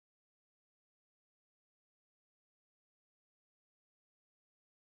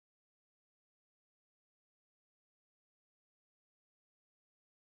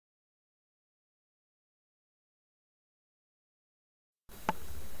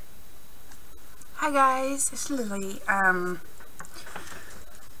Hi guys, it's Lily.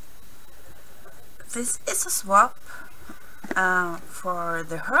 This is a swap for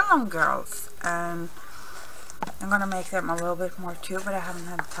the Heirloom girls, and I'm gonna make them a little bit more too, but I haven't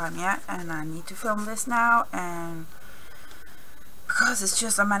had time yet, and I need to film this now, and because it's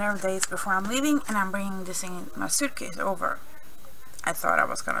just a matter of days before I'm leaving, and I'm bringing this in my suitcase over. I thought I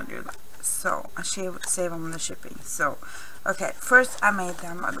was gonna do that, so I should save them the shipping. So, okay, first I made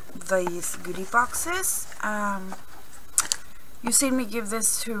them these goodie boxes. You seen me give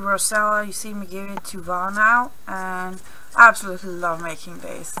this to Rosella, you seen me give it to Va now, and I absolutely love making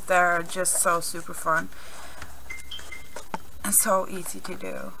these. They're just so super fun and so easy to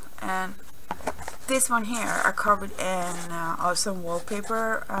do. And this one here I covered in some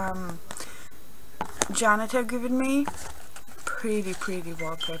wallpaper Janet had given me. Pretty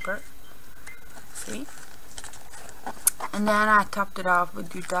wallpaper. See? And then I topped it off with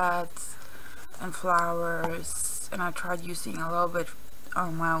doodads and flowers, and I tried using a little bit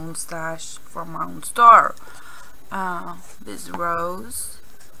of my own stash from my own store. This rose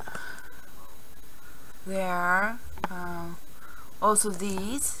there. Also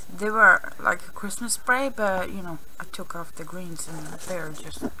these, they were like a Christmas spray, but you know, I took off the greens and they're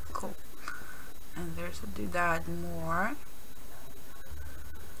just cool. And there's a doodad more.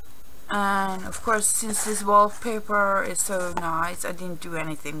 And of course, since this wallpaper is so nice, I didn't do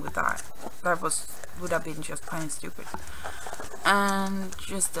anything with that. That would have been just plain stupid. And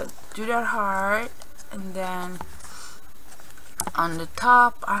just a doodad heart, and then on the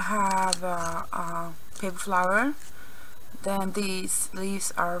top I have a paper flower. Then these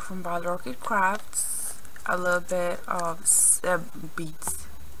leaves are from Wild Orchid Crafts. A little bit of beads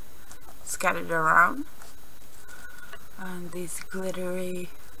scattered around, and these glittery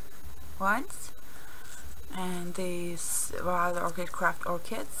ones, and these Wild Orchid Craft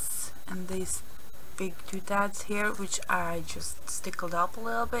orchids, and these big doodads here, which I just stickled up a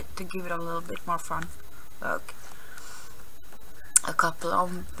little bit to give it a little bit more fun look. A couple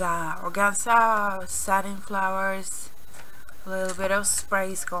of the organza satin flowers, a little bit of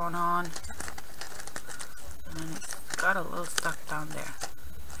sprays going on, and it's got a little stuck down there.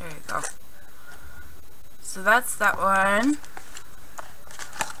 There you go. So that's that one.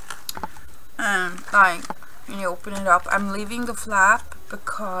 Like, when you open it up, I'm leaving the flap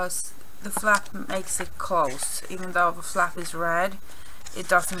because the flap makes it close. Even though the flap is red, it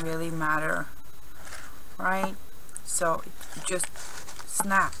doesn't really matter, right? So it just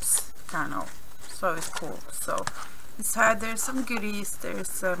snaps, kind of. So it's cool. So inside there's some goodies. There's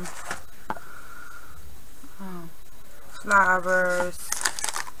some flowers.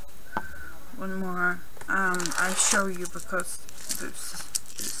 One more. I show you because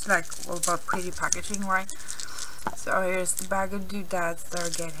it's like all about pretty packaging, right? So here's the bag of doodads they're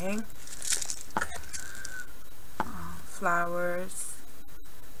getting. Flowers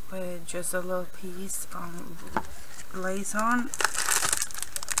with just a little piece lace on.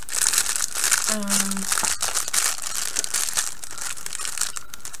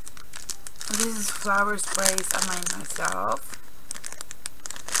 This is flower sprays I made myself.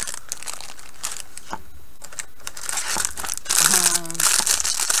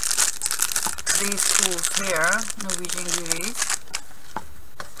 These tools here, Norwegian goodies,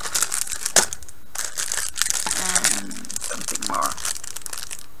 and something more.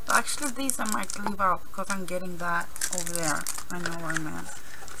 Actually, these I might leave out because I'm getting that over there. I know where I'm at.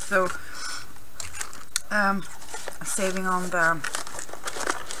 So, saving on the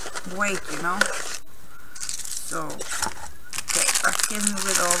weight, you know. So, okay, back in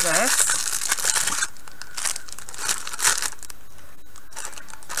with all this.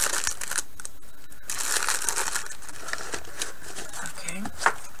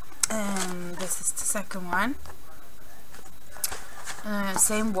 And this is the second one.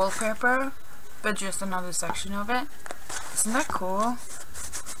 Same wallpaper, but just another section of it. Isn't that cool?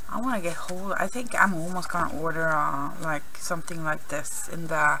 I want to get hold. I think I'm almost gonna order like something like this in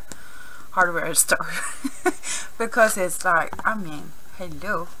the hardware store because it's like, I mean,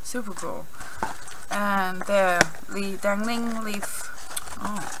 hello, super cool. And the dangling leaf.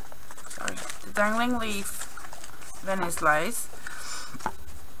 Oh, sorry. The dangling leaf Venice lace.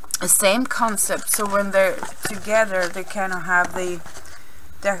 The same concept, so when they're together they kind of have the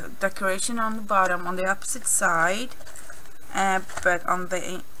decoration on the bottom on the opposite side, but on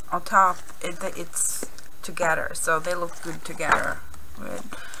top it's together, so they look good together. With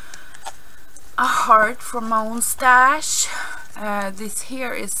a heart from my own stash. This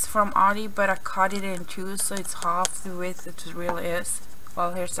here is from Audi, but I cut it in two, so it's half the width it really is.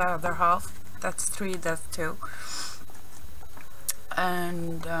 Well, here's the other half. That's 3, that's 2.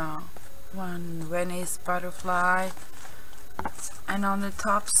 And one Venice butterfly, and on the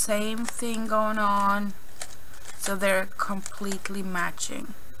top same thing going on, so they're completely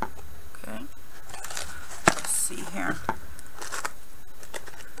matching. Okay, let's see here.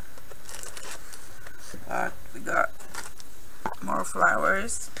 But we got more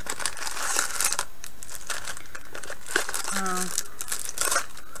flowers.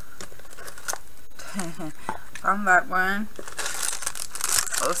 Found that one.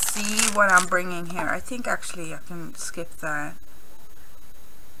 We'll see what I'm bringing here. I think actually I can skip that.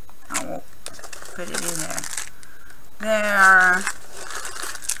 I will put it in there. There.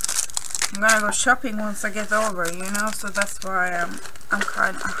 I'm gonna go shopping once I get over, you know, so that's why I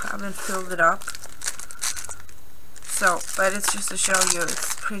haven't filled it up. So, but it's just to show you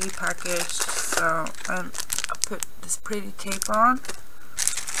it's pretty packaged. So I put this pretty tape on.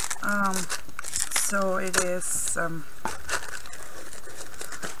 So it is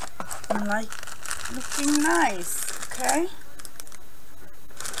like looking nice. Okay.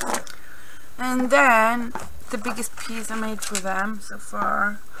 And then the biggest piece I made for them so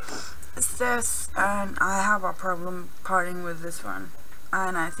far is this, and I have a problem parting with this one,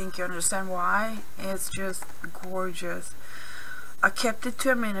 and I think you understand why. It's just gorgeous. I kept it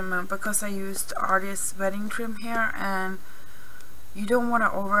to a minimum because I used artist's wedding trim here, and you don't want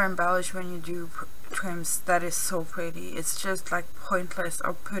to over embellish when you do trims that is so pretty. It's just like pointless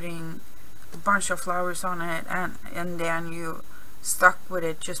of putting a bunch of flowers on it and then you stuck with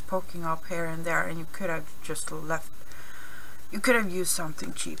it just poking up here and there, and you could have just left, you could have used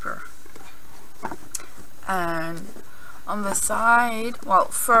something cheaper. And on the side, well,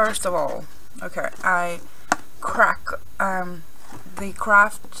 first of all, okay, I crack the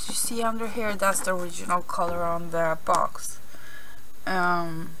craft you see under here, that's the original color on the box.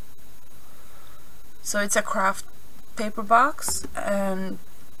 So it's a craft paper box, and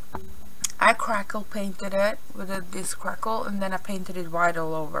I crackle painted it with this crackle, and then I painted it white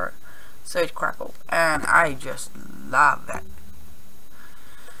all over so it crackled, and I just love it.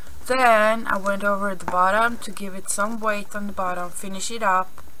 Then I went over at the bottom to give it some weight on the bottom, finish it up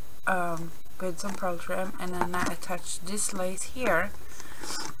with some pearl trim, and then I attached this lace here,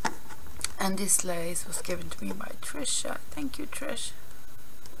 and this lace was given to me by Trisha. Thank you, Trish.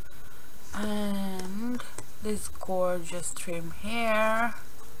 And this gorgeous trim here,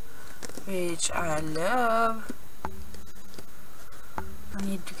 which I love. I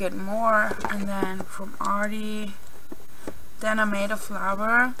need to get more. And then from Artie, then I made a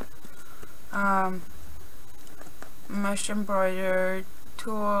flower, mesh embroidered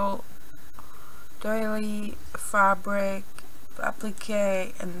tulle, doily fabric,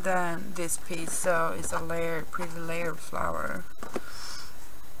 applique, and then this piece. So it's a layered, pretty layered flower.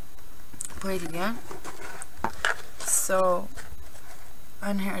 Pretty, yeah? So,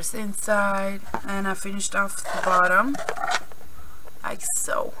 and here's the inside, and I finished off the bottom like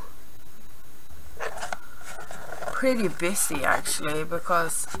so. Pretty busy actually,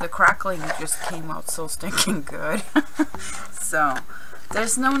 because the crackling just came out so stinking good. So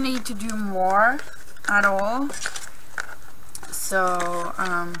there's no need to do more at all. So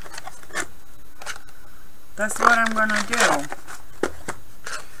that's what I'm gonna do.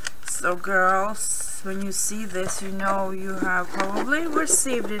 So girls, when you see this, you know you have probably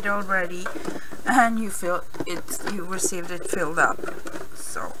received it already, and you feel it, you received it filled up.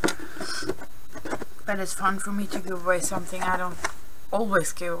 So, but it's fun for me to give away something I don't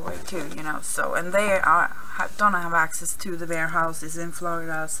always give away too, you know. So, and they don't have access to the warehouses in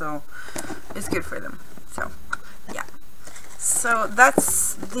Florida, so it's good for them. So, yeah. So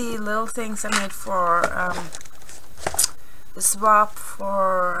that's the little things I made for the swap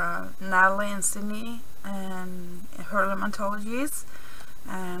for Natalie and Sydney and Heirloom anthologies,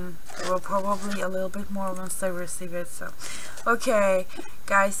 and there will probably a little bit more once they receive it. So okay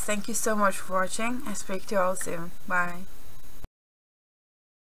guys, thank you so much for watching. I speak to you all soon. Bye.